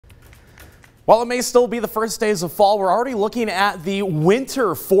While it may still be the first days of fall, we're already looking at the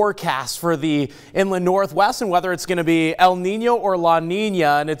winter forecast for the inland northwest and whether it's going to be El Nino or La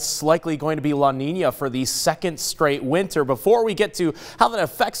Nina, and it's likely going to be La Nina for the second straight winter. Before we get to how that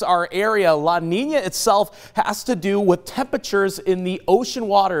affects our area, La Nina itself has to do with temperatures in the ocean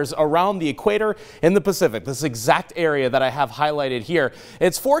waters around the equator in the Pacific, this exact area that I have highlighted here.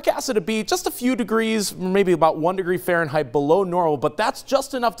 It's forecasted to be just a few degrees, maybe about 1 degree Fahrenheit below normal, but that's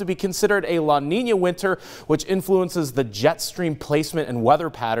just enough to be considered a La Nina winter, which influences the jet stream placement and weather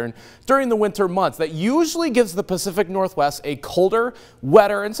pattern during the winter months. That usually gives the Pacific Northwest a colder,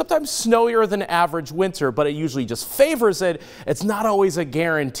 wetter, and sometimes snowier than average winter, but it usually just favors it. It's not always a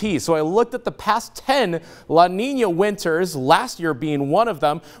guarantee. So I looked at the past 10 La Nina winters, last year being one of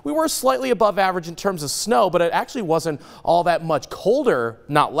them. We were slightly above average in terms of snow, but it actually wasn't all that much colder,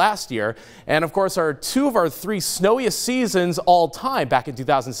 not last year. And of course, two of our three snowiest seasons all time, back in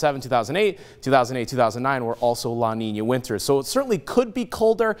 2007, 2008, 2009 were also La Nina winters. So it certainly could be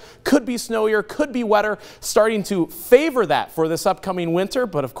colder, could be snowier, could be wetter, starting to favor that for this upcoming winter.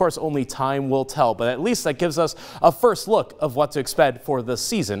 But of course, only time will tell. But at least that gives us a first look of what to expect for the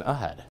season ahead.